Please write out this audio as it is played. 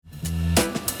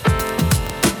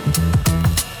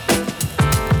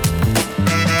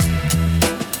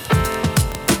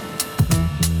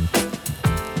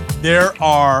There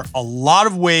are a lot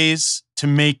of ways to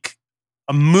make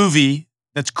a movie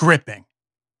that's gripping.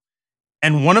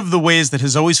 And one of the ways that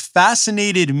has always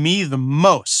fascinated me the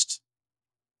most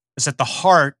is at the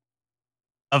heart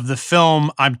of the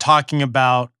film I'm talking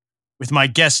about with my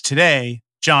guest today,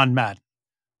 John Madden.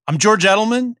 I'm George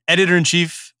Edelman,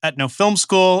 editor-in-chief at No Film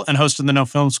School and host of the No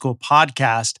Film School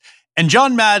podcast. And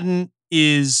John Madden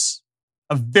is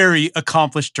a very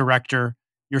accomplished director.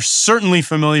 You're certainly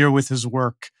familiar with his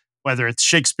work, whether it's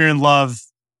Shakespeare in Love,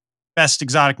 Best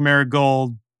Exotic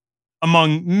Marigold,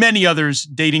 among many others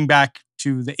dating back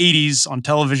to the 80s on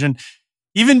television.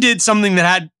 Even did something that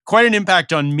had quite an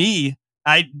impact on me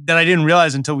that I didn't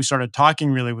realize until we started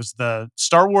talking, really, was the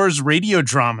Star Wars radio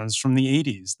dramas from the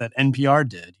 80s that NPR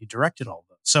did. He directed all of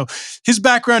those. So his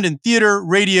background in theater,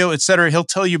 radio, etc., he'll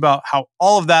tell you about how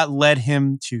all of that led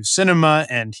him to cinema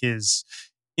and his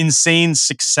insane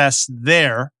success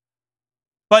there.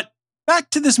 But back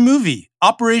to this movie,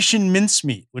 Operation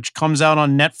Mincemeat, which comes out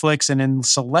on Netflix and in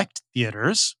select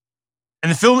theaters.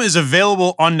 And the film is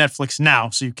available on Netflix now,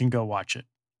 so you can go watch it.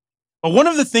 But one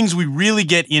of the things we really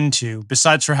get into,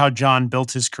 besides for how John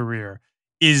built his career,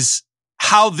 is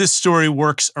how this story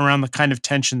works around the kind of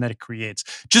tension that it creates.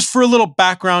 Just for a little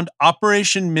background,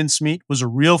 Operation Mincemeat was a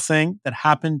real thing that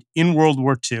happened in World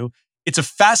War II. It's a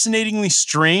fascinatingly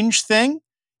strange thing.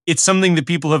 It's something that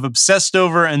people have obsessed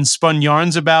over and spun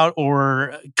yarns about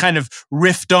or kind of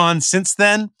riffed on since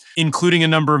then, including a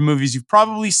number of movies you've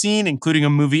probably seen, including a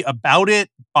movie about it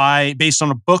based on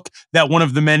a book that one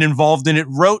of the men involved in it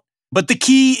wrote. But the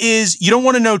key is you don't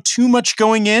want to know too much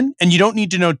going in, and you don't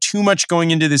need to know too much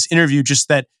going into this interview, just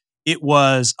that it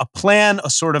was a plan, a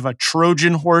sort of a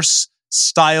Trojan horse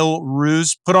style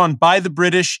ruse put on by the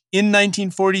British in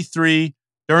 1943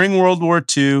 during World War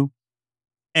II.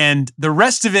 And the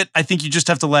rest of it, I think you just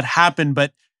have to let happen.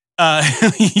 But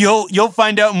you'll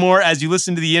find out more as you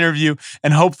listen to the interview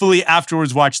and hopefully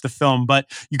afterwards watch the film.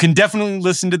 But you can definitely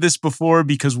listen to this before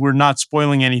because we're not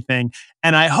spoiling anything.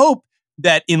 And I hope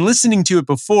that in listening to it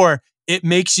before, it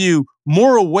makes you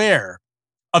more aware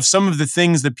of some of the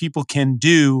things that people can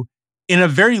do in a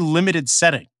very limited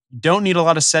setting. You don't need a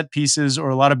lot of set pieces or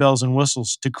a lot of bells and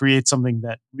whistles to create something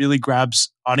that really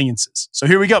grabs audiences. So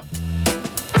here we go.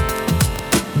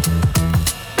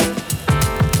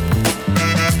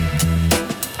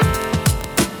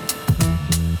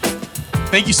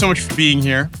 Thank you so much for being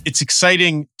here. It's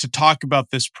exciting to talk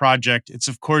about this project. It's,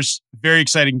 of course, very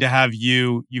exciting to have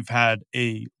you. You've had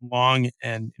a long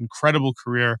and incredible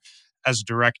career as a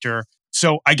director.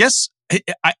 So I guess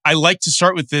I like to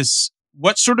start with this.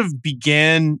 What sort of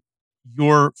began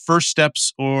your first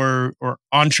steps or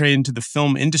entree into the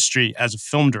film industry as a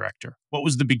film director? What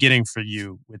was the beginning for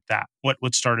you with that?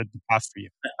 What started the path for you?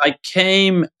 I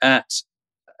came at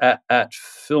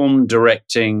film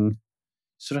directing.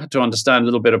 Sort of had to understand a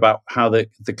little bit about how the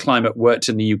climate worked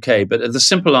in the UK. But the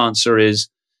simple answer is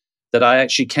that I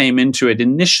actually came into it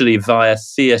initially via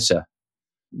theatre.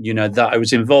 You know, that I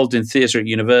was involved in theatre at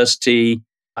university.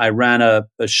 I ran a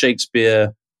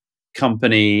Shakespeare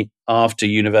company after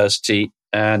university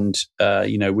and,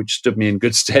 which stood me in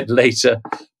good stead later.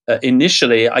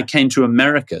 Initially, I came to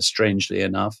America, strangely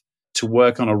enough, to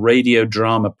work on a radio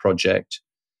drama project.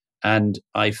 And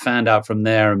I found out from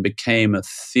there and became a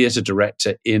theatre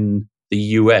director in the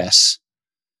US,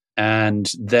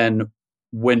 and then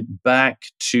went back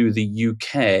to the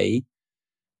UK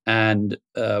and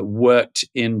worked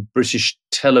in British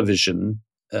television,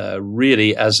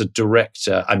 really as a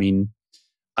director. I mean,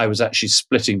 I was actually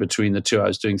splitting between the two. I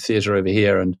was doing theatre over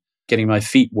here and getting my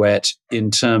feet wet in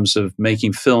terms of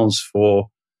making films for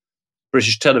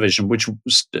British television, which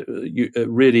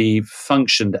really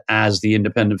functioned as the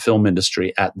independent film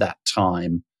industry at that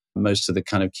time. Most of the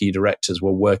kind of key directors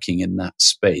were working in that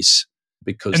space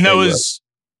because. And that was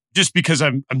just because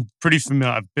I'm pretty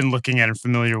familiar. I've been looking at and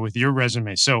familiar with your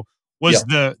resume. So was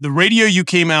the radio you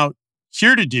came out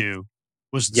here to do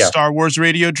was the Star Wars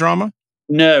radio drama?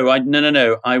 No.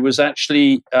 I was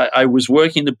actually I was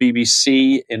working at the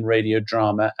BBC in radio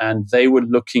drama, and they were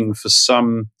looking for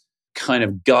some kind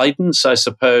of guidance, I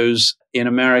suppose, in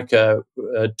America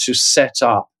to set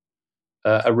up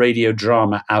a radio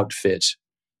drama outfit,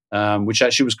 which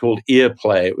actually was called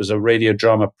Earplay. It was a radio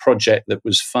drama project that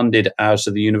was funded out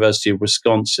of the University of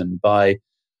Wisconsin by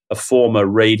a former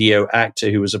radio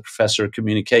actor who was a professor of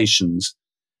communications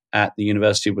at the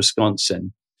University of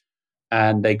Wisconsin.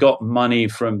 And they got money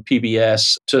from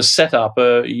PBS to set up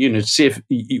to see if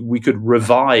we could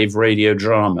revive radio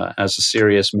drama as a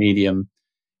serious medium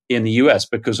in the US,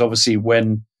 because obviously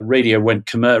when radio went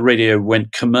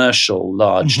commercial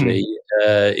largely,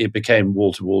 it became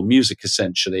wall-to-wall music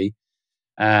essentially.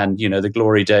 and the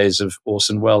glory days of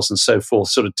Orson Welles and so forth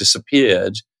sort of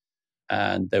disappeared,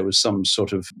 and there was some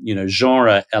sort of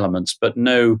genre elements, but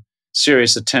no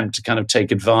serious attempt to kind of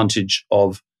take advantage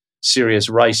of serious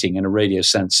writing in a radio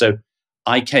sense. So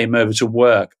I came over to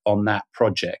work on that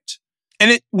project.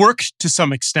 And it worked to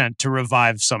some extent to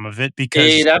revive some of it,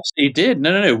 because it absolutely did.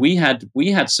 No. We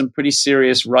had some pretty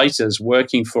serious writers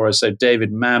working for us. So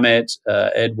David Mamet,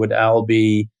 Edward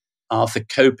Albee, Arthur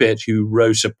Kopit, who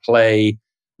wrote a play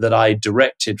that I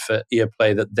directed for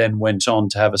Earplay that then went on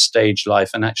to have a stage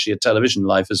life and actually a television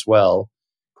life as well,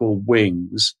 called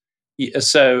Wings.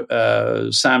 So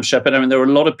Sam Shepard. I mean, there were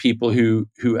a lot of people who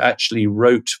actually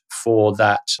wrote for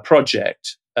that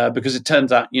project because it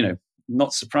turns out,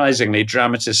 not surprisingly,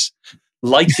 dramatists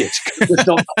like it. There's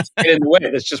not much to get in the way.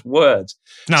 There's just words.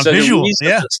 Now, so visual,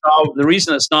 the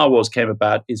reason that Star Wars came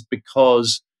about is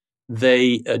because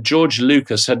George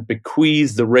Lucas had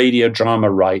bequeathed the radio drama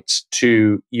rights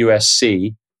to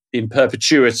USC in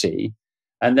perpetuity.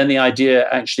 And then the idea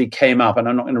actually came up, and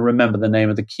I'm not going to remember the name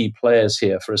of the key players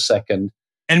here for a second.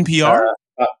 NPR?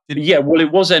 Yeah, well,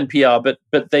 it was NPR,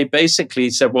 but they basically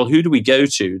said, well, who do we go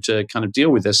to kind of deal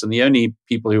with this? And the only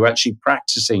people who were actually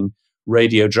practicing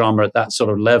radio drama at that sort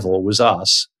of level was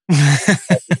us.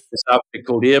 This outfit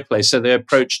called Earplay. So they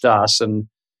approached us, and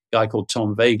a guy called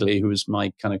Tom Vagley, who was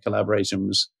my kind of collaborator and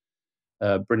was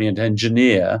a brilliant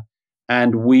engineer.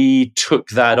 And we took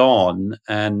that on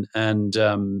and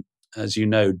as you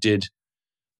know, did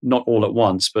not all at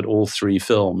once, but all three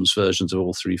versions of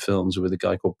all three films with a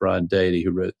guy called Brian Daly,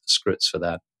 who wrote the scripts for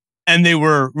that. And they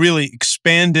were really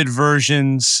expanded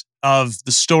versions of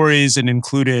the stories and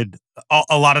included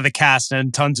a lot of the cast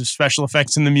and tons of special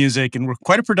effects in the music, and were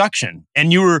quite a production.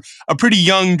 And you were a pretty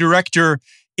young director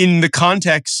in the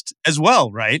context as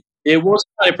well, right? It was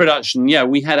quite a production. Yeah,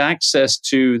 we had access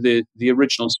to the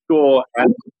original score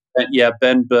and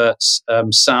Ben Burt's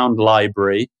sound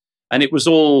library. And it was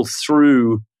all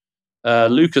through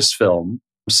Lucasfilm,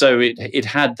 so it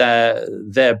had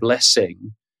their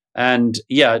blessing. And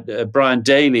Brian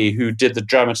Daly, who did the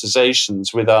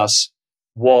dramatizations with us,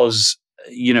 was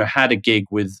had a gig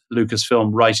with Lucasfilm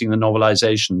writing the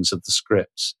novelizations of the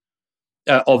scripts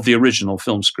of the original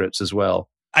film scripts as well.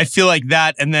 I feel like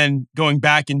that, and then going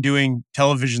back and doing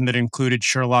television that included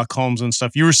Sherlock Holmes and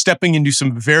stuff, you were stepping into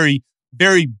some very,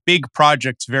 very big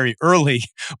projects very early.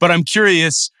 But I'm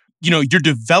curious, your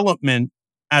development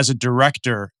as a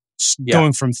director,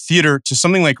 going from theater to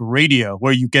something like radio,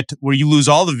 where you lose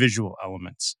all the visual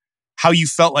elements, how you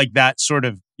felt like that sort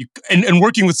of, and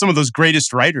working with some of those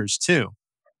greatest writers too.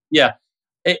 Yeah,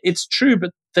 it's true, but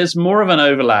there's more of an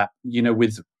overlap,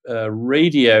 with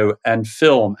radio and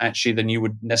film actually than you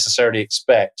would necessarily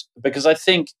expect. Because I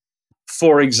think,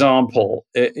 for example,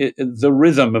 the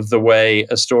rhythm of the way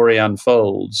a story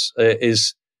unfolds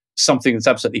is something that's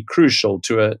absolutely crucial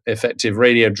to an effective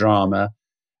radio drama.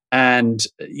 And,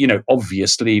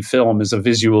 obviously film is a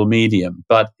visual medium,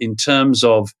 but in terms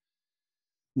of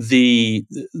the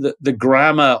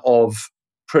grammar of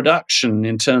production,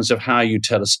 in terms of how you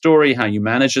tell a story, how you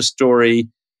manage a story,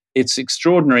 it's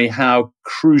extraordinary how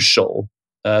crucial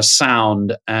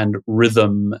sound and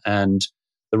rhythm and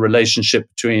the relationship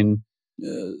between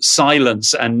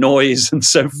silence and noise and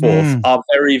so forth are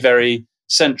very, very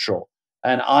central.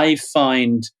 And I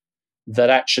find that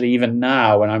actually even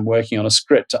now when I'm working on a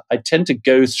script, I tend to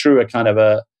go through a kind of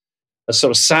a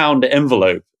sort of sound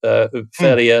envelope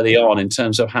fairly early on in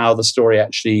terms of how the story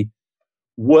actually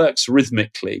works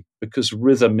rhythmically, because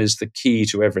rhythm is the key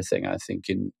to everything, I think,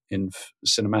 in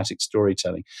cinematic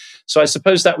storytelling. So I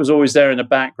suppose that was always there in the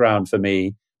background for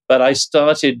me. But I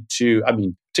started to,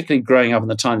 particularly growing up in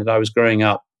the time that I was growing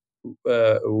up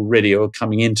already or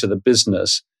coming into the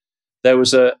business, there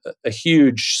was a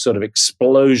huge sort of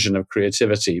explosion of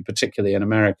creativity, particularly in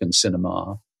American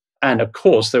cinema. And of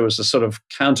course, there was a sort of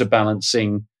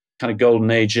counterbalancing kind of golden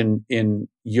age in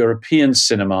European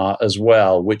cinema as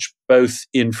well, which both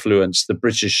influenced the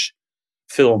British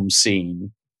film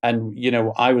scene. And,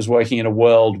 I was working in a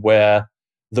world where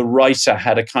the writer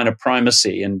had a kind of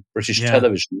primacy in British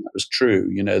television. That was true.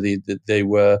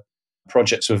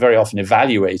 Projects were very often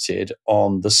evaluated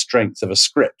on the strength of a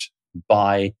script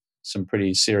by some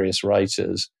pretty serious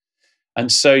writers.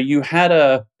 And so you had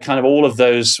a kind of all of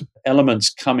those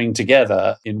elements coming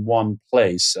together in one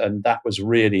place. And that was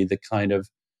really the kind of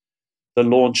the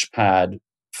launch pad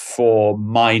for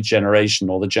my generation,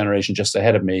 or the generation just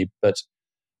ahead of me, but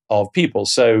of people.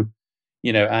 So,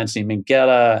 Anthony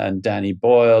Minghella and Danny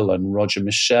Boyle and Roger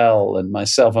Michel and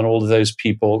myself and all of those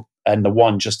people, and the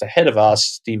one just ahead of us,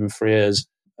 Stephen Frears,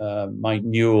 Mike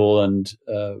Newell and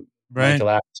Michael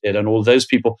Apted and all those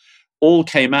people, all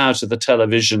came out of the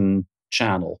television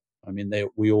channel. I mean,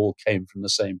 we all came from the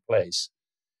same place,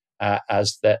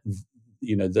 as that,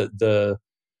 the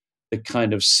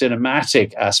kind of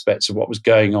cinematic aspects of what was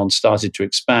going on started to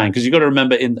expand. Because you've got to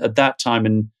remember, at that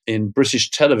time in British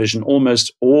television,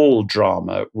 almost all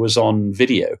drama was on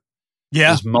video. Yeah.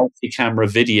 It was multi-camera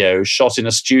video shot in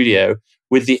a studio,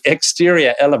 with the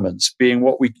exterior elements being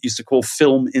what we used to call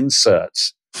film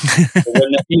inserts.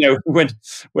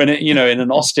 when in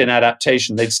an Austen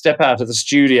adaptation, they'd step out of the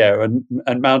studio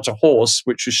and mount a horse,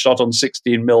 which was shot on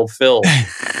 16mm film,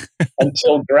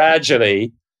 until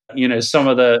gradually, some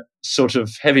of the sort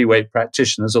of heavyweight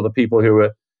practitioners, or the people who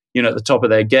were, at the top of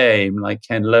their game, like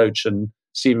Ken Loach and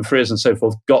Stephen Frears and so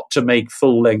forth, got to make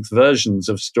full-length versions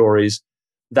of stories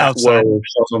that were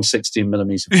shot on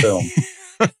 16mm film.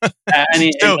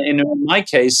 And in my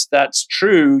case, that's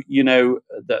true.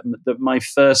 That my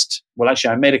first, well,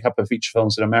 actually, I made a couple of feature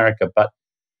films in America, but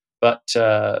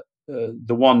the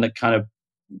one that kind of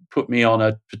put me on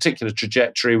a particular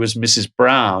trajectory was Mrs.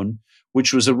 Brown,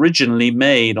 which was originally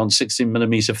made on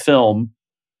 16mm film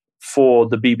for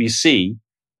the BBC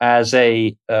as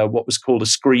a what was called a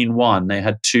screen one. They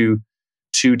had two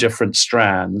different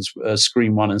strands,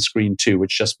 screen one and screen two,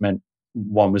 which just meant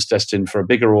one was destined for a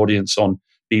bigger audience on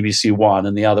BBC One,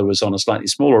 and the other was on a slightly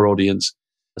smaller audience,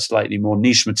 a slightly more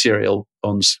niche material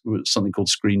on something called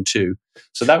Screen 2.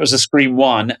 So that was a Screen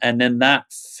 1, and then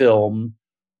that film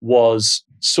was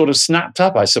sort of snapped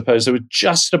up, I suppose. There was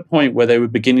just a point where they were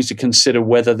beginning to consider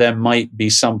whether there might be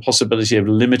some possibility of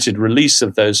limited release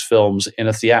of those films in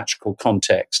a theatrical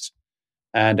context.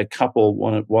 And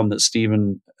one that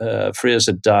Stephen Frears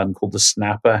had done called The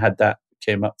Snapper,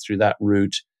 came up through that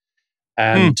route.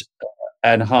 And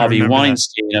Harvey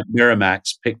Weinstein at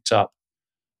Miramax picked up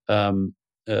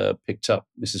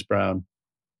Mrs. Brown.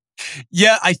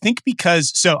 Yeah, I think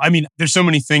there's so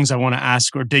many things I want to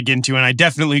ask or dig into, and I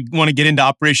definitely want to get into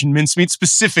Operation Mincemeat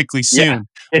specifically soon.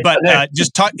 Yeah. But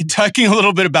just talking a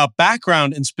little bit about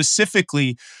background and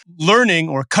specifically learning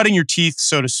or cutting your teeth,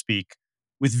 so to speak,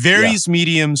 with various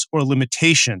mediums or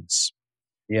limitations.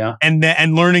 Yeah. And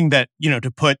learning that,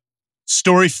 to put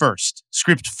story first,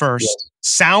 script first,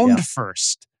 sound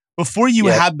first, before you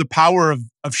had the power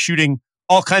of shooting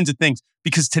all kinds of things.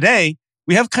 Because today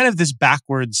we have kind of this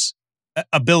backwards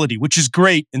ability, which is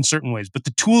great in certain ways, but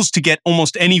the tools to get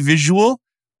almost any visual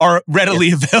are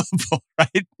readily available,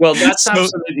 right? Well, that's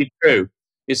absolutely true.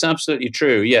 It's absolutely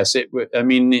true. Yes.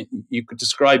 You could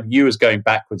describe you as going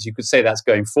backwards. You could say that's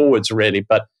going forwards, really.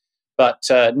 But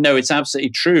no, it's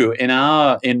absolutely true. In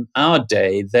our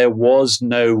day, there was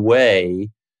no way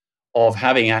of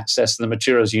having access to the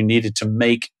materials you needed to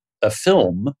make a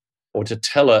film or to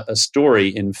tell a story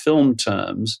in film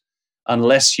terms,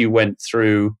 unless you went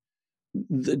through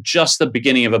just the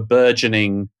beginning of a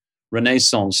burgeoning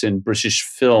renaissance in British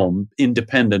film,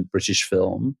 independent British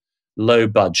film, low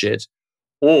budget,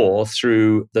 or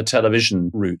through the television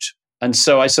route. And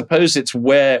so I suppose it's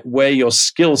where your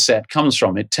skill set comes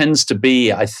from. It tends to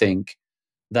be, I think,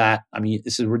 that,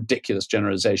 this is a ridiculous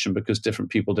generalization because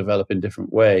different people develop in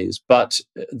different ways, but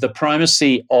the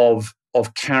primacy of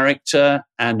character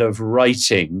and of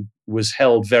writing was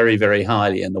held very, very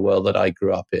highly in the world that I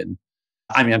grew up in.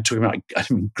 I'm talking about,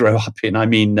 grow up in,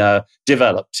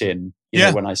 developed in,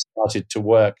 when I started to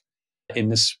work in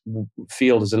this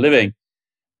field as a living.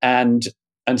 And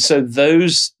so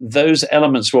those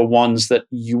elements were ones that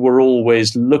you were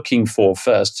always looking for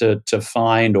first to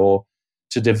find or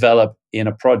to develop in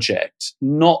a project,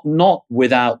 not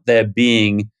without there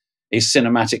being a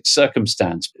cinematic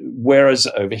circumstance. Whereas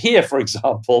over here, for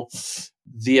example,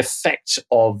 the effect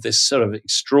of this sort of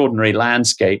extraordinary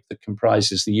landscape that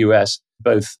comprises the US,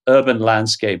 both urban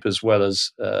landscape as well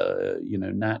as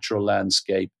natural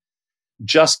landscape,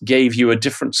 just gave you a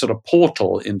different sort of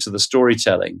portal into the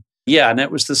storytelling. Yeah, and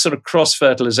it was the sort of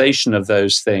cross-fertilization of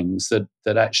those things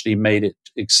that actually made it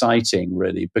exciting,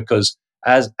 really, because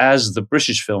as the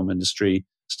British film industry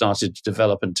started to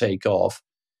develop and take off,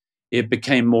 it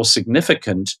became more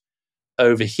significant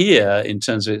over here in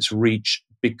terms of its reach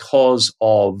because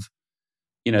of,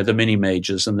 the mini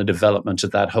majors and the development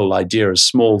of that whole idea of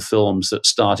small films that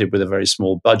started with a very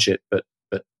small budget, but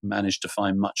managed to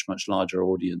find much, much larger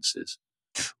audiences.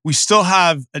 We still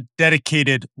have a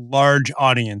dedicated large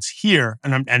audience here,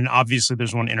 and obviously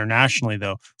there's one internationally,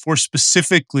 though, for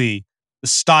specifically the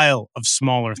style of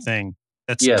smaller thing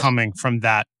that's coming from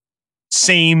that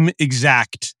same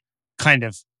exact kind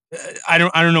of, I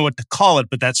don't know what to call it,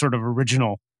 but that sort of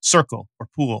original circle or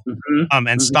pool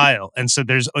and style. And so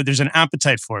there's an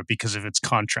appetite for it because of its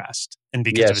contrast and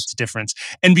because of its difference.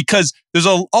 And because there's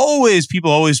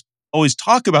people always always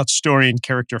talk about story and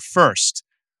character first,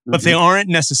 but they aren't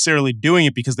necessarily doing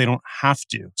it because they don't have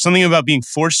to. Something about being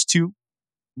forced to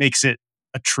makes it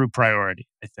a true priority,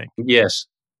 I think. Yes.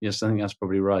 Yes, I think that's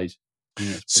probably right. I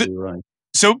think that's So, probably right.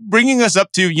 so bringing us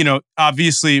up to,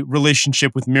 obviously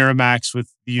relationship with Miramax,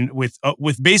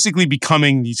 with basically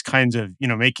becoming these kinds of,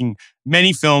 making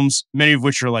many films, many of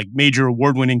which are like major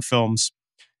award-winning films,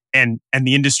 and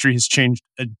the industry has changed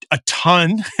a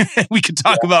ton. We could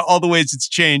talk about all the ways it's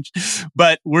changed,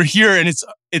 but we're here, and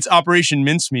it's Operation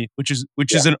Mincemeat, which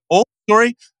is an old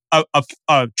story,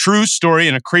 a true story,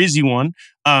 and a crazy one.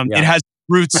 Yeah. It has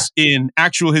roots in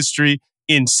actual history,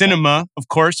 in cinema, of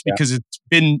course, Yeah. because it's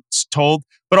been told,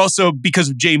 but also because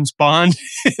of James Bond.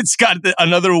 It's got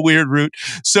another weird root.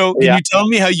 So, can you tell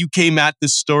me how you came at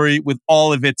this story with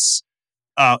all of its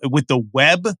with the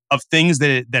web of things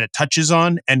that it touches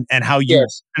on, and how you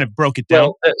Yes. kind of broke it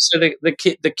down? Well, so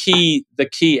the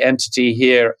key entity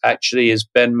here actually is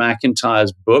Ben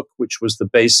McIntyre's book, which was the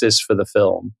basis for the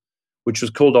film, which was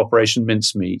called Operation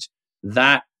Mincemeat.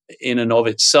 That, in and of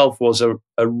itself, was a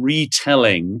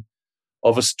retelling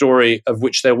of a story of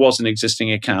which there was an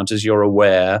existing account, as you're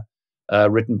aware,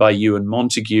 written by Ewan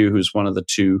Montague, who's one of the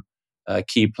two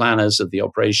key planners of the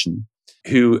operation,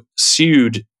 who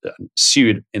sued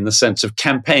in the sense of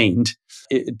campaigned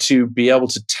to be able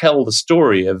to tell the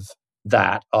story of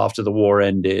that after the war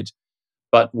ended,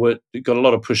 but got a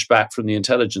lot of pushback from the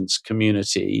intelligence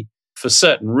community for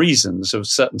certain reasons, of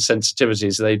certain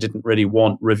sensitivities they didn't really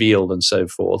want revealed and so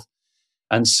forth.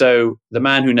 And so The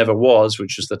Man Who Never Was,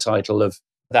 which was the title of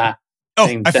that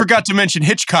thing. I forgot to mention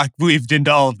Hitchcock weaved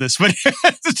into all of this, but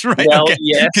that's right. Well, Okay,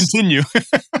 yes. Continue.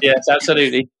 Yes,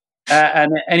 absolutely.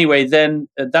 And anyway, then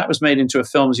that was made into a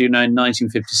film, as you know, in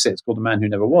 1956 called The Man Who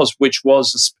Never Was, which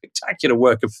was a spectacular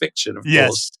work of fiction, of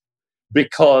course,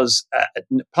 because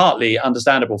partly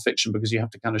understandable fiction, because you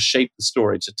have to kind of shape the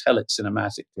story to tell it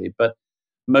cinematically, but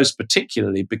most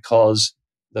particularly because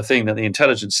the thing that the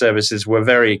intelligence services were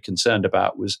very concerned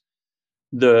about was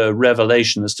the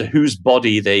revelation as to whose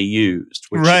body they used,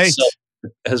 which itself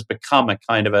has become a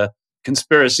kind of a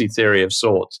conspiracy theory of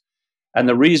sorts. And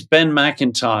the reason Ben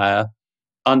McIntyre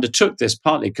undertook this,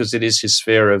 partly because it is his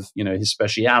sphere of, his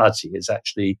speciality is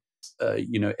actually,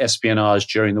 espionage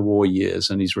during the war years,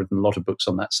 and he's written a lot of books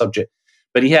on that subject.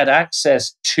 But he had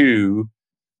access to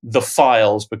the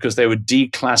files because they were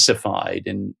declassified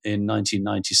in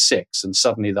 1996, and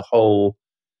suddenly the whole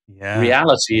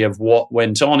reality of what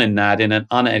went on in that in an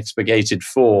unexpurgated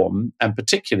form, and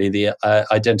particularly the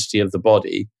identity of the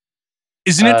body.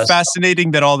 Isn't it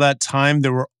fascinating that all that time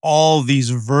there were all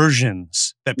these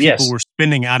versions that people were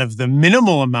spinning out of the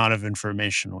minimal amount of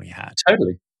information we had?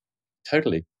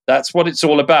 Totally. That's what it's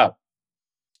all about.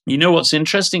 You know what's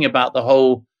interesting about the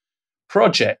whole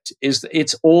project is that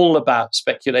it's all about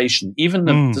speculation. Even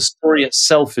the story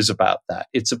itself is about that.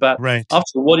 It's about, after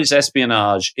all, what is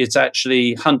espionage? It's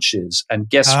actually hunches and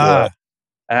guesswork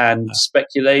and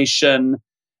speculation.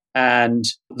 And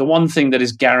the one thing that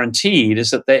is guaranteed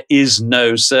is that there is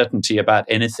no certainty about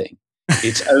anything.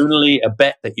 It's only a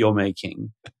bet that you're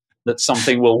making that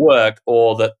something will work,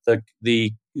 or that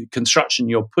the construction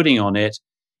you're putting on it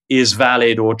is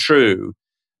valid or true.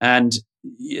 And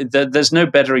there's no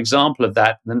better example of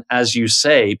that than, as you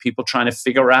say, people trying to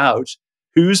figure out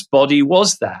whose body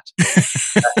was that.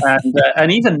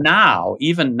 And even now,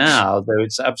 though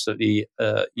it's absolutely,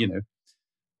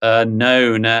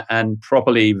 known and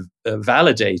properly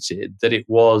validated that it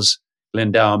was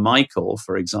Glendower Michael,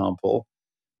 for example,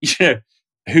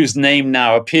 whose name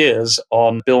now appears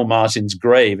on Bill Martin's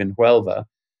grave in Huelva,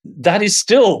 that is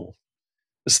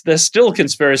there's still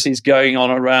conspiracies going on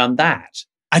around that.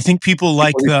 I think people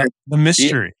like the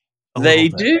mystery. They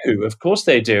do. Of course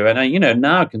they do. And,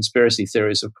 now conspiracy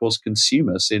theories, of course,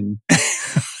 consume us in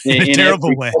a terrible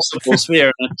every way. possible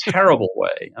sphere, in a terrible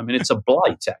way. I mean, it's a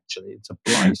blight, actually. It's a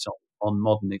blight on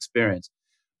modern experience.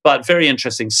 But very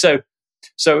interesting. So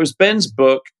it was Ben's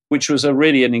book, which was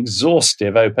really an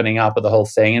exhaustive opening up of the whole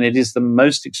thing. And it is the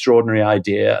most extraordinary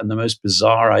idea and the most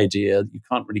bizarre idea. You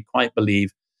can't really quite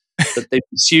believe that they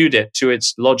pursued it to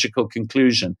its logical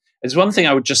conclusion. There's one thing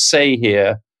I would just say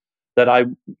here that I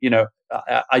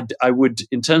would,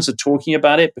 in terms of talking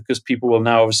about it, because people will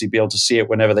now obviously be able to see it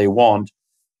whenever they want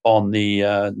on the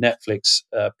Netflix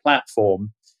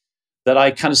platform, that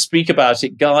I kind of speak about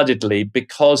it guardedly,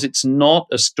 because it's not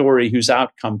a story whose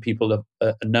outcome people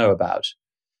know about.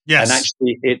 Yes. And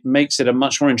actually, it makes it a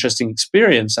much more interesting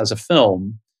experience as a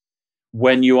film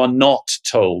when you are not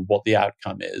told what the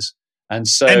outcome is. And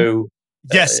so...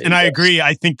 and I agree.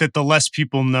 I think that the less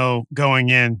people know going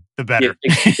in, the better.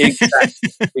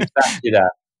 Exactly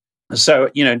that. So,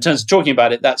 in terms of talking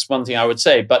about it, that's one thing I would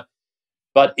say. But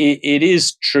it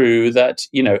is true that,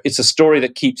 it's a story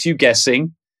that keeps you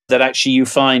guessing, that actually you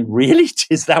find, really,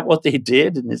 is that what they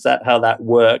did? And is that how that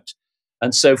worked?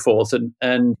 And so forth.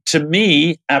 And to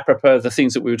me, apropos of the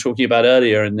things that we were talking about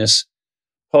earlier in this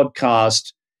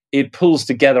podcast, it pulls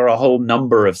together a whole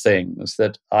number of things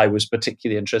that I was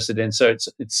particularly interested in. So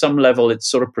it's some level, it's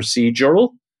sort of procedural.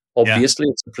 Yeah. Obviously,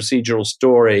 it's a procedural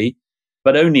story,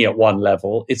 but only at one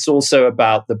level. It's also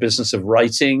about the business of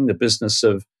writing, the business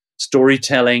of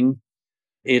storytelling.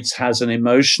 It has an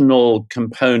emotional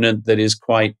component that is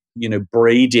quite,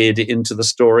 braided into the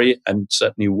story, and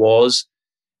certainly was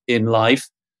in life.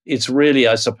 It's really,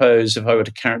 I suppose, if I were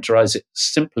to characterize it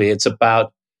simply, it's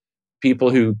about people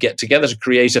who get together to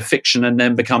create a fiction and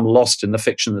then become lost in the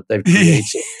fiction that they've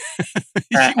created.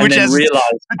 And Which then has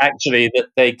realize actually that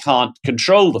they can't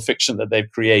control the fiction that they've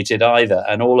created either.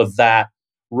 And all of that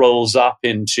rolls up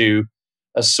into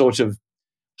a sort of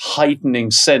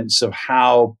heightening sense of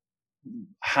how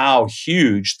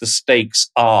huge the stakes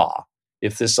are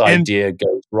if this and idea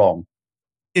goes wrong.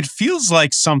 it feels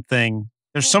like something,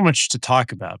 there's so much to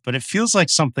talk about, but it feels like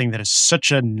something that is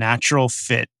such a natural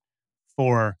fit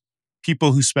for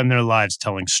people who spend their lives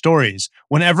telling stories.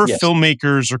 Whenever Yes.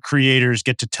 filmmakers or creators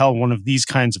get to tell one of these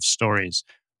kinds of stories,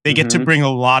 they get to Hmm. bring a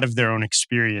lot of their own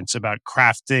experience about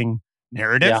crafting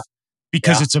narrative, Yeah.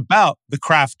 because Yeah. it's about the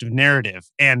craft of narrative.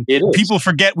 And It is. people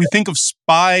forget, we think of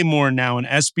spy more now, and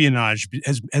espionage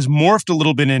has morphed a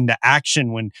little bit into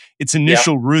action when its Yeah.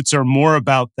 initial roots are more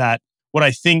about that. What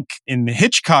I think in the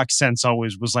Hitchcock sense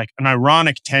always was like an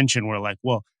ironic tension where, like,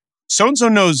 well, so and so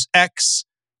knows X,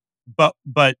 but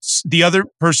the other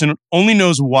person only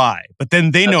knows Y, but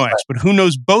then they That's know right. X, but who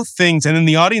knows both things, and then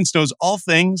the audience knows all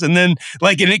things, and then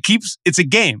and it's a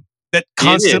game that It is.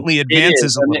 constantly It is.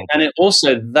 advances a little And bit. it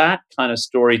also, that kind of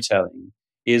storytelling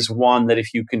is one that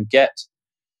if you can get,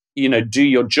 do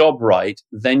your job right,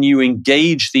 then you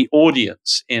engage the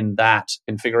audience in that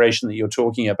configuration that you're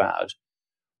talking about,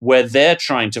 where they're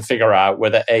trying to figure out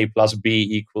whether A plus B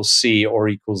equals C or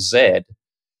equals Z.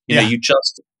 Yeah. You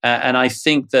just, and I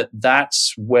think that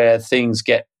that's where things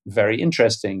get very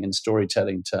interesting in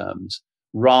storytelling terms,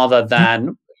 rather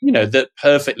than, the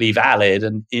perfectly valid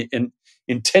and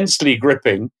intensely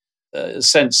gripping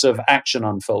sense of action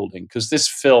unfolding. Because this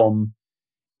film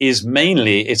is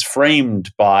mainly, it's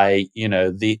framed by,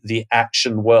 the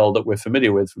action world that we're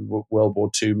familiar with from World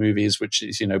War II movies, which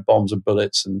is, bombs and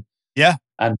bullets Yeah.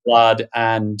 and blood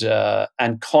and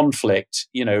conflict,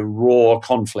 raw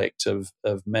conflict of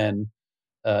men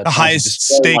The trying to highest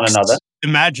destroy one stakes another, the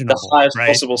imaginable, highest right?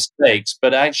 possible stakes.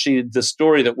 But actually, the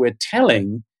story that we're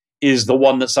telling is the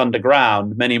one that's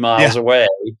underground, many Yeah. miles away,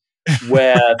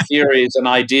 where theories and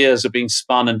ideas are being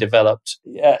spun and developed.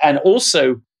 Yeah, and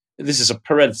also, this is a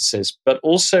parenthesis, but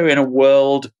also in a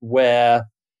world where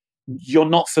you're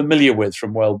not familiar with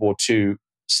from World War II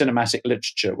cinematic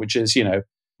literature, which is,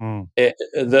 Mm.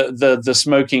 the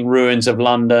smoking ruins of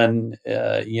London,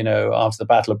 after the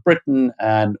Battle of Britain,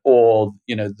 or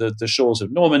the shores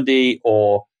of Normandy,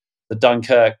 or the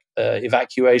Dunkirk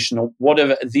evacuation, or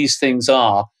whatever these things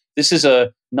are. This is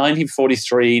a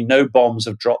 1943. No bombs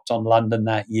have dropped on London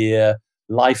that year.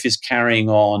 Life is carrying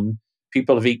on.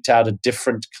 People have eked out a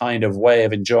different kind of way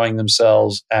of enjoying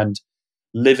themselves and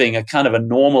living a kind of a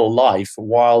normal life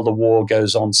while the war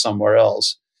goes on somewhere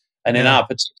else. And in Yeah. our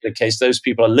particular case, those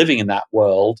people are living in that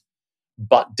world,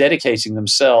 but dedicating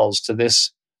themselves to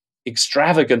this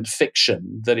extravagant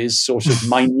fiction that is sort of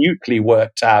minutely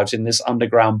worked out in this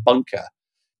underground bunker.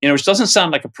 Which doesn't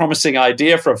sound like a promising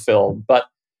idea for a film, but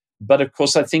of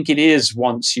course, I think it is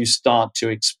once you start to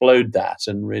explode that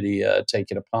and really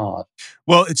take it apart.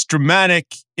 Well, it's dramatic.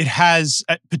 It has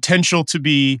potential to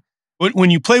be,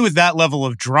 when you play with that level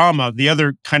of drama. The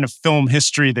other kind of film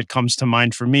history that comes to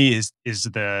mind for me is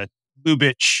the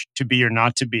Lubitsch To Be or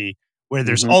Not to Be, where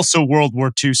there's Hmm. also World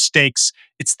War II stakes.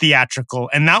 It's theatrical,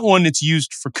 and that one, it's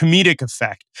used for comedic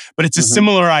effect, but it's a Hmm.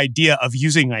 similar idea of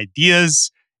using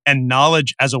ideas and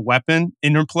knowledge as a weapon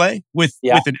interplay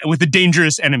Yeah, with a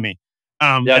dangerous enemy.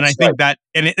 And I that's right. think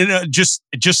that,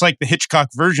 just like the Hitchcock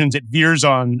versions, it veers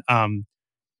on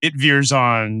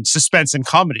suspense and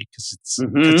comedy because it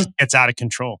Hmm. gets out of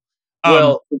control. Um,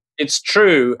 Well, it's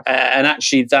true, and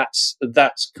actually, that's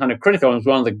kind of critical. It's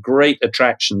one of the great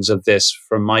attractions of this,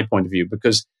 from my point of view,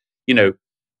 because you know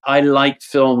I like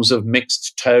films of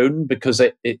mixed tone because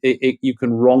you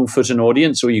can wrong foot an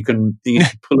audience, or you can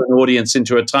pull an audience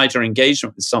into a tighter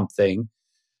engagement with something.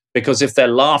 Because if they're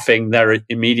laughing, they're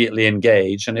immediately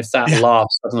engaged, and if that yeah, laugh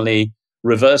suddenly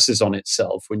reverses on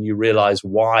itself when you realize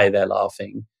why they're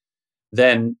laughing,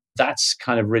 then that's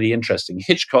kind of really interesting.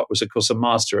 Hitchcock was, of course, a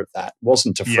master of that,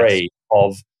 wasn't Yes. afraid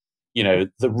of,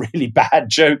 the really bad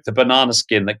joke, the banana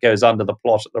skin that goes under the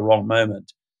plot at the wrong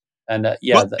moment. And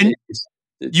Well, and it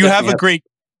you have definitely a has. great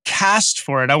cast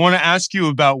for it. I want to ask you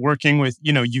about working with,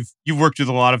 you've worked with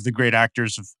a lot of the great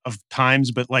actors of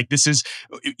times, but like this is,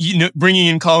 bringing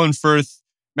in Colin Firth,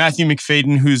 Matthew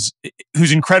McFadden, who's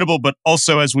incredible, but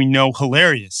also, as we know,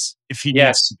 hilarious if he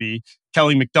needs to Yes. be.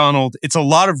 Kelly MacDonald. It's a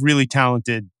lot of really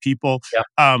talented people.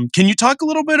 Yeah. Can you talk a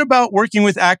little bit about working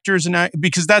with actors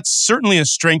because that's certainly a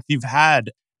strength you've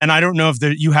had, and I don't know if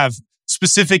you have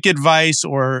specific advice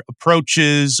or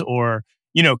approaches or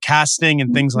casting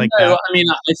and things like No, that. I mean,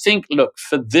 I think, look,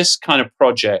 for this kind of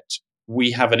project,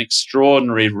 we have an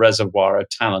extraordinary reservoir of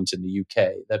talent in the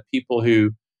UK. There are people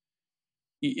who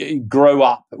grow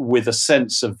up with a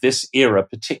sense of this era,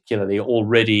 particularly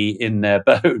already in their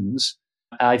bones.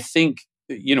 I think,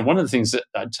 one of the things that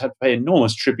I'd have to pay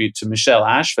enormous tribute to Michelle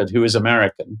Ashford, who is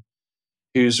American,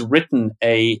 who's written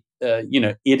a,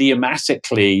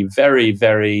 idiomatically very,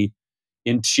 very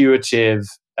intuitive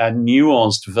and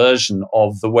nuanced version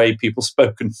of the way people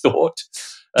spoke and thought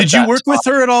Did at you that work time. with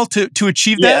her at all to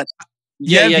achieve Yeah, that?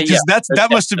 yeah, Yeah, yeah, yeah. because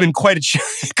that must have been quite a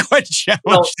quite a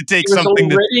Well, challenge to take something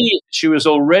that. she was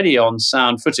already on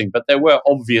sound footing, but there were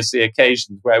obviously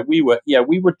occasions where we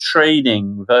were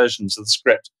trading versions of the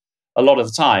script a lot of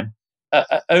the time,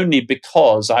 only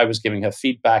because I was giving her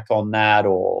feedback on that,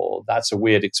 or that's a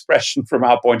weird expression from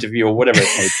our point of view, or whatever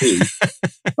it may be.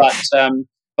 But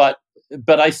but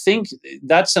but I think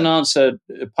that's a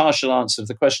partial answer to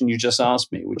the question you just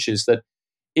asked me, which is that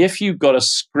if you've got a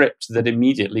script that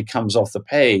immediately comes off the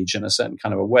page in a certain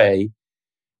kind of a way,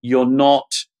 you're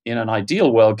not, in an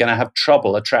ideal world, going to have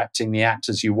trouble attracting the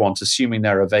actors you want, assuming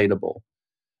they're available.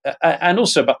 And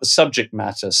also about the subject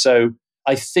matter. So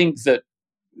I think that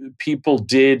people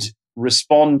did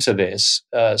respond to this,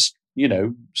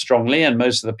 strongly. And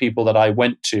most of the people that I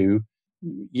went to,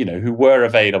 who were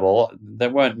available, there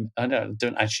weren't,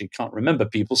 don't actually can't remember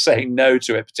people saying no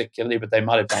to it particularly, but they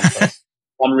might have done for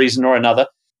one reason or another.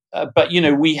 But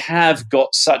we have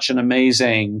got such an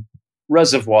amazing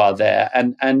reservoir there,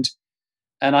 and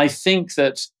I think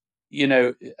that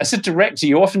as a director,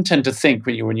 you often tend to think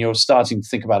when you're starting to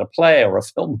think about a play or a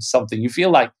film or something, you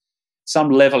feel like some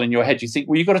level in your head you think,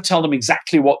 well, you've got to tell them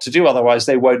exactly what to do, otherwise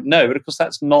they won't know. But of course,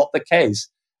 that's not the case.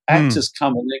 Hmm. Actors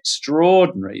come with an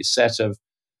extraordinary set of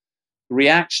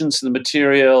reactions to the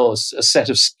material, a set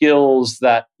of skills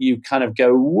that you kind of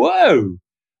go, whoa,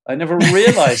 I never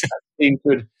realized that thing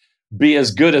could be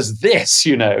as good as this,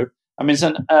 I mean,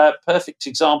 a perfect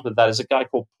example of that is a guy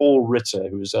called Paul Ritter,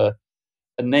 who's a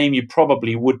name you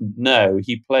probably wouldn't know.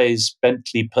 He plays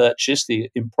Bentley Purchase, the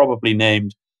improbably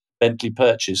named Bentley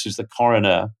Purchase, who's the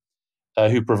coroner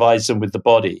who provides them with the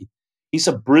body. He's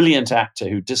a brilliant actor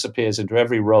who disappears into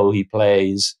every role he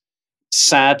plays.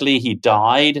 Sadly, he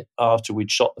died after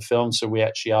we'd shot the film, so we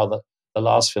actually are the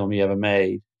last film he ever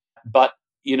made. But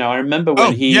I remember when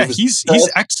Oh he yeah, was he's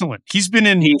excellent. He's been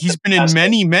in he's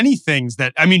fantastic. many things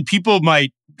that, I mean, people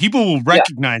will Yeah,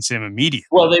 recognize him immediately.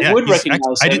 well, they Yeah, would recognize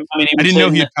him. I mean, he I was didn't know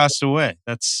he in had passed away.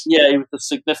 That's he was a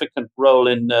significant role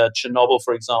in Chernobyl,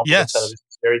 for example, the yes. television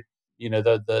series.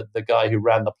 The guy who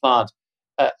ran the plant.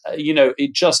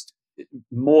 It just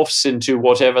morphs into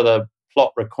whatever the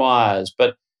plot requires.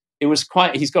 But it was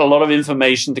quite. He's got a lot of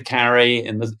information to carry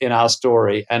in our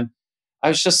story, and I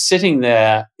was just sitting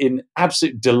there in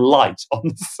absolute delight on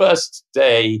the first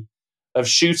day of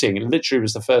shooting. It literally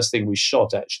was the first thing we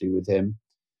shot actually with him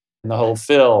in the whole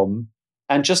film,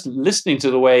 and just listening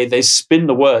to the way they spin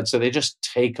the words so they just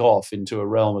take off into a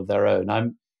realm of their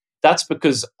own. That's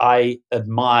because I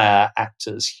admire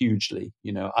actors hugely.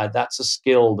 That's a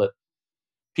skill that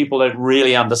people don't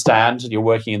really understand, and you're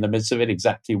working in the midst of it,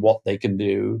 exactly what they can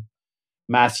do.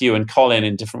 Matthew and Colin,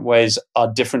 in different ways,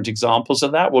 are different examples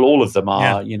of that. Well, all of them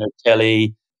Yeah. are.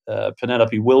 Kelly,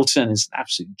 Penelope Wilton is an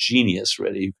absolute genius,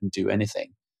 really, who can do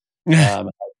anything.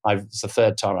 It's the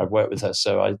third time I've worked with her,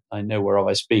 so I know whereof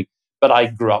I speak. But I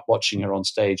grew up watching her on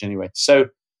stage anyway. So,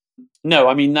 no,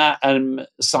 I mean, that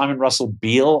Simon Russell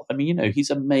Beale, I mean, he's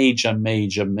a major,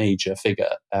 major, major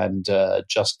figure, and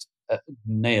just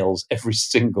nails every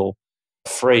single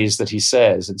phrase that he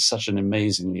says in such an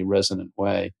amazingly resonant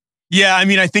way. Yeah, I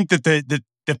mean, I think that the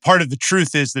part of the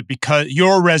truth is that because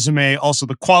your resume, also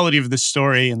the quality of the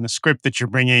story and the script that you're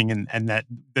bringing, and that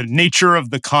the nature of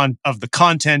the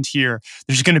content here,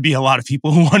 there's going to be a lot of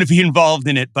people who want to be involved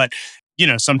in it. But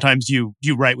sometimes you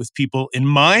write with people in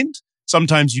mind,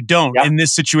 sometimes you don't. Yeah. In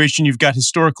this situation, you've got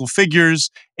historical figures,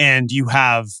 and you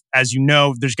have, as you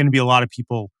know, there's going to be a lot of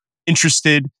people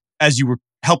interested as you were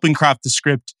helping craft the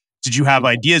script. Did you have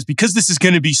ideas? Because this is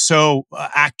going to be so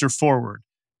actor forward.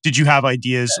 Did you have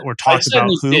ideas or I talk about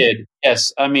certainly who? did.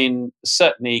 Yes, I mean,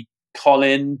 certainly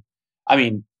Colin. I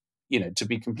mean, to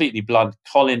be completely blunt,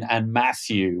 Colin and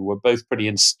Matthew were both pretty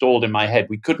installed in my head.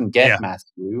 We couldn't get Yeah.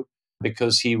 Matthew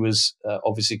because he was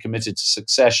obviously committed to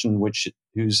Succession,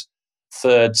 whose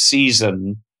third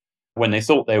season, when they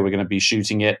thought they were going to be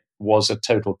shooting it, was a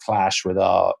total clash with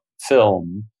our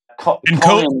film. And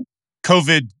Colin.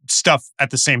 COVID stuff at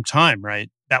the same time,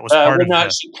 right? That was Well, part of no, the.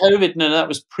 actually, COVID. No, that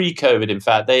was pre-COVID. In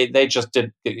fact, they just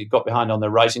got behind on their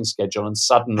writing schedule, and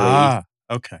suddenly Ah,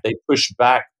 okay. they pushed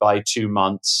back by 2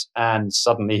 months, and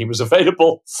suddenly he was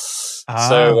available. So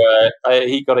Ah,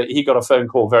 he got a phone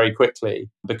call very quickly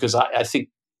because I think,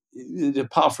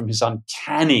 apart from his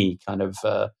uncanny kind of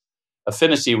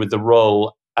affinity with the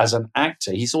role as an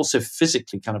actor, he's also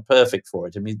physically kind of perfect for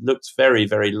it. I mean, he looks very,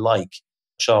 very like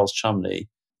Charles Chumley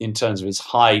in terms of his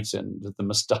height and the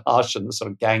moustache and the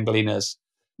sort of gangliness.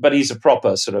 But he's a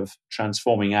proper sort of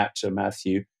transforming actor,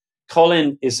 Matthew.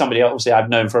 Colin is somebody obviously I've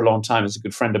known for a long time as a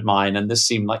good friend of mine, and this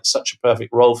seemed like such a perfect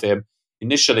role for him.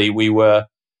 Initially, we were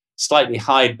slightly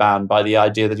hidebound by the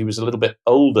idea that he was a little bit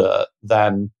older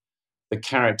than the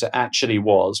character actually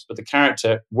was. But the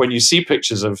character, when you see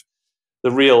pictures of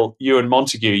the real Ewan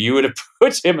Montague, you would have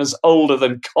put him as older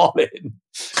than Colin,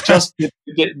 just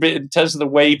in terms of the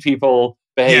way people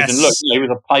behaved and looked. yes. He was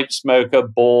a pipe smoker,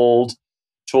 bald,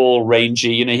 tall,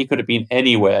 rangy. He could have been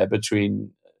anywhere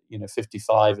between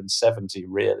 55 and 70,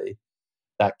 really,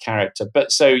 that character.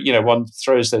 But so one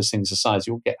throws those things aside.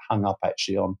 You'll get hung up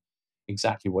actually on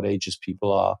exactly what ages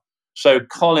people are. So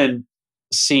Colin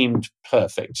seemed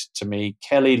perfect to me.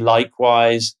 Kelly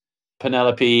likewise.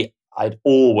 Penelope, I'd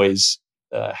always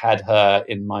had her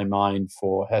in my mind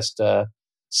for Hester.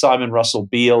 Simon Russell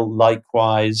Beale,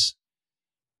 likewise.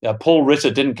 Paul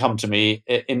Ritter didn't come to me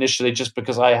initially just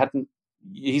because I hadn't.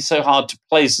 He's so hard to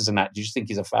place as an actor. You just think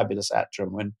he's a fabulous actor,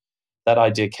 and when that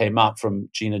idea came up from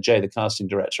Gina J, the casting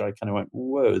director, I kind of went,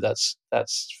 "Whoa, that's a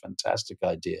fantastic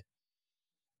idea."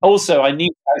 Also, I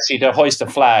need actually to hoist a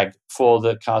flag for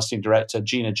the casting director.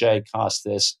 Gina J cast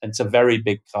this, and it's a very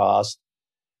big cast.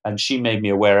 And she made me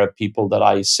aware of people that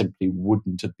I simply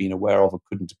wouldn't have been aware of or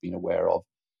couldn't have been aware of.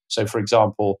 So, for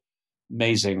example,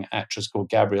 amazing actress called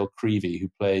Gabrielle Creevy, who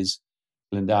plays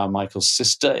Glendower Michael's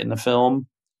sister in the film,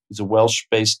 is a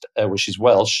Welsh-based, she's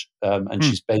Welsh, and Hmm.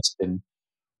 she's based in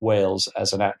Wales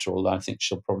as an actor, although I think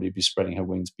she'll probably be spreading her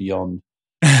wings beyond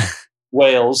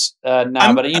Wales now.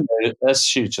 I'm But,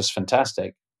 she's just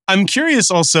fantastic. I'm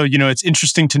curious also, it's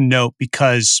interesting to note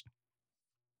because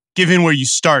given where you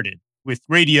started with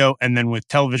radio and then with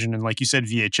television and like you said,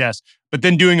 VHS, but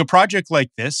then doing a project like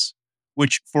this,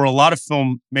 which for a lot of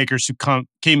filmmakers who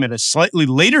came at a slightly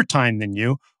later time than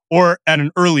you or at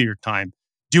an earlier time,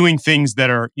 doing things that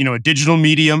are, a digital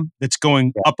medium that's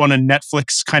going Yeah. up on a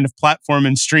Netflix kind of platform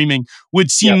and streaming would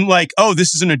Yeah. seem like, oh,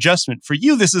 this is an adjustment. For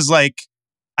you, this is like,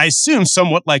 I assume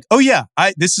somewhat like, oh yeah,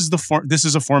 this is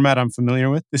a format I'm familiar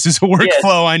with. This is a Yes,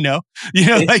 workflow I know.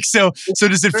 So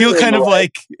does it feel true in kind a of way.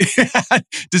 like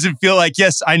does it feel like,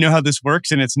 yes, I know how this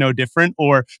works and it's no different?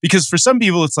 Or because for some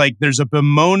people it's like there's a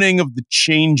bemoaning of the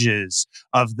changes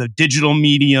of the digital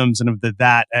mediums and of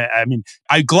that. I mean,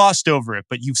 I glossed over it,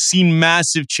 but you've seen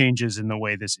massive changes in the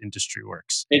way this industry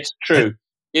works. It's true.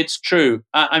 It's true.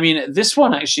 I mean, this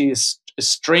one actually is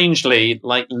strangely,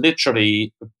 like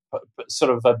literally, sort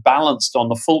of balanced on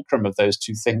the fulcrum of those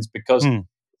two things because Hmm.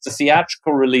 it's a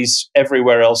theatrical release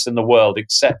everywhere else in the world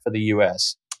except for the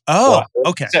US. Oh,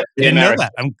 Well, okay. except for the Didn't know Americans.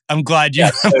 that. I'm glad you.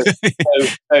 Yeah,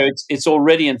 so it's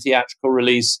already in theatrical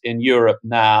release in Europe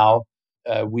now.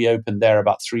 We opened there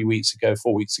about 4 weeks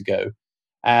ago,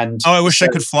 and Oh, I wish so I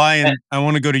could fly and I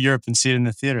want to go to Europe and see it in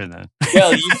the theater then.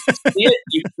 well,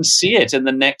 you can see it in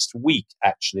the next week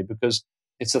actually because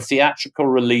it's a theatrical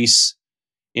release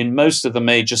in most of the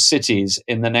major cities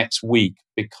in the next week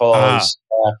Ah, because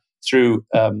through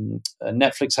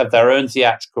Netflix have their own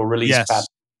theatrical release pattern, yes.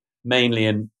 mainly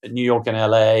in New York and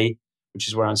LA, which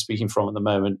is where I'm speaking from at the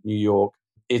moment, New York.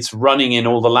 It's running in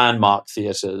all the landmark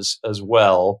theaters as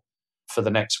well for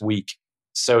the next week.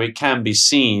 So it can be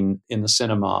seen in the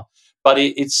cinema. But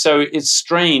it's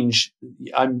strange.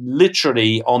 I'm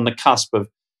literally on the cusp of,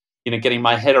 getting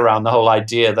my head around the whole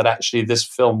idea that actually this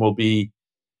film will be,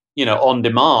 on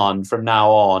demand from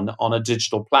now on a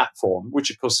digital platform,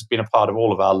 which of course has been a part of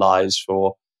all of our lives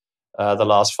for the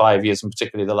last 5 years and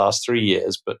particularly the last 3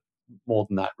 years, but more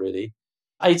than that, really.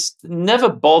 It's never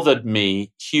bothered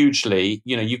me hugely.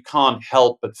 You can't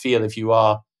help but feel if you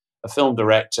are a film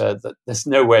director that there's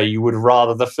nowhere you would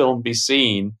rather the film be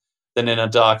seen than in a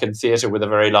darkened theater with a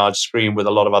very large screen with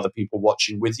a lot of other people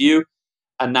watching with you.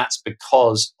 And that's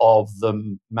because of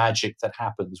the magic that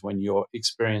happens when you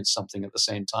experience something at the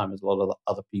same time as a lot of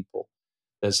other people.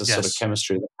 There's a sort of Yes.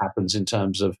 chemistry that happens in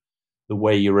terms of the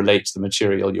way you relate to the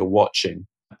material you're watching.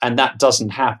 And that doesn't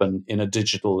happen in a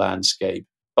digital landscape.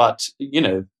 But,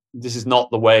 this is not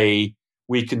the way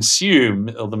we consume,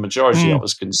 or the majority of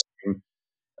us consume,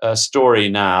 a story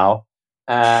now.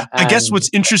 I guess what's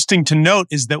interesting to note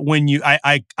is that when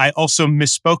I also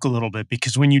misspoke a little bit,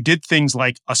 because when you did things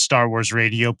like a Star Wars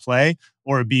radio play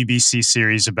or a BBC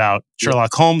series about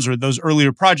Sherlock Holmes or those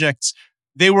earlier projects,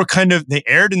 they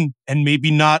aired and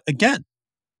maybe not again,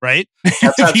 right?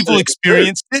 People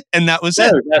experienced it and that was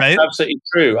it, that's right? absolutely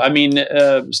true. I mean,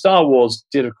 Star Wars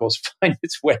did, of course, find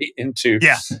its way into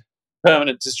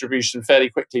permanent distribution fairly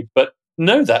quickly. But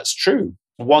no, that's true.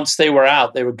 Once they were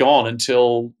out, they were gone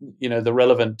until the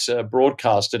relevant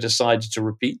broadcaster decided to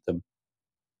repeat them.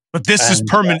 But this is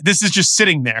permanent. This is just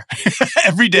sitting there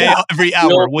every day, every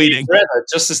hour, waiting. Forever,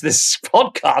 just as this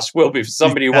podcast will be for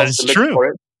somebody who wants to look for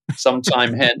it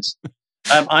sometime hence.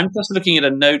 I'm just looking at a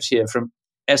note here from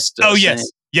Esther. Oh,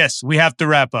 yes. We have to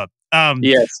wrap up.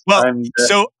 Yes. Well,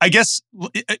 so I guess,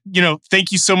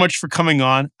 thank you so much for coming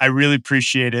on. I really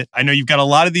appreciate it. I know you've got a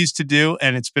lot of these to do,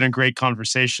 and it's been a great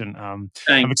conversation. I'm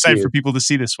excited for people to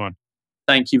see this one.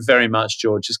 Thank you very much,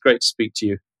 George. It's great to speak to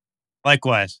you.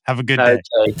 Likewise. Have a good day.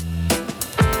 Okay.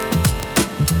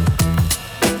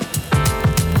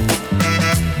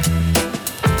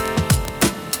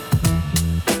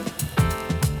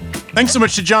 Thanks so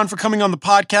much to John for coming on the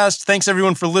podcast. Thanks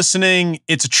everyone for listening.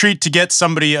 It's a treat to get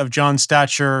somebody of John's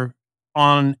stature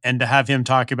on and to have him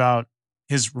talk about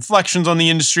his reflections on the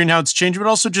industry and how it's changed, but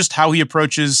also just how he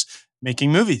approaches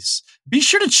making movies. Be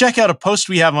sure to check out a post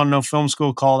we have on No Film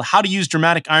School called How to Use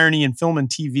Dramatic Irony in Film and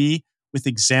TV with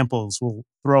Examples. We'll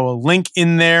throw a link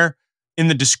in there in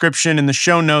the description, in the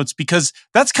show notes, because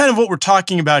that's kind of what we're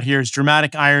talking about here is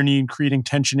dramatic irony and creating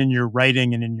tension in your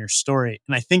writing and in your story.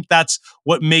 And I think that's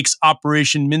what makes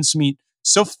Operation Mincemeat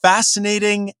so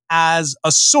fascinating as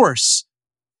a source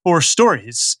for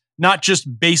stories, not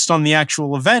just based on the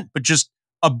actual event, but just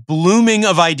a blooming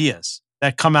of ideas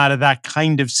that come out of that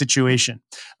kind of situation.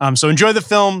 So enjoy the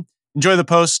film, enjoy the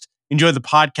post, enjoy the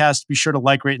podcast. Be sure to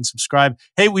like, rate, and subscribe.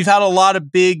 Hey, we've had a lot of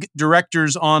big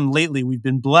directors on lately. We've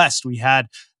been blessed. We had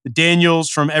the Daniels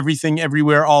from Everything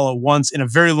Everywhere All at Once in a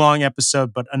very long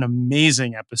episode, but an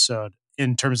amazing episode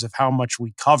in terms of how much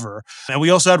we cover. And we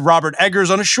also had Robert Eggers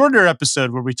on a shorter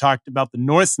episode where we talked about The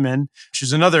Northman, which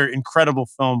is another incredible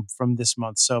film from this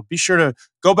month. So be sure to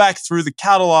go back through the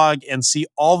catalog and see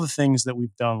all the things that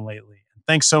we've done lately.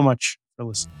 Thanks so much for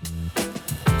listening.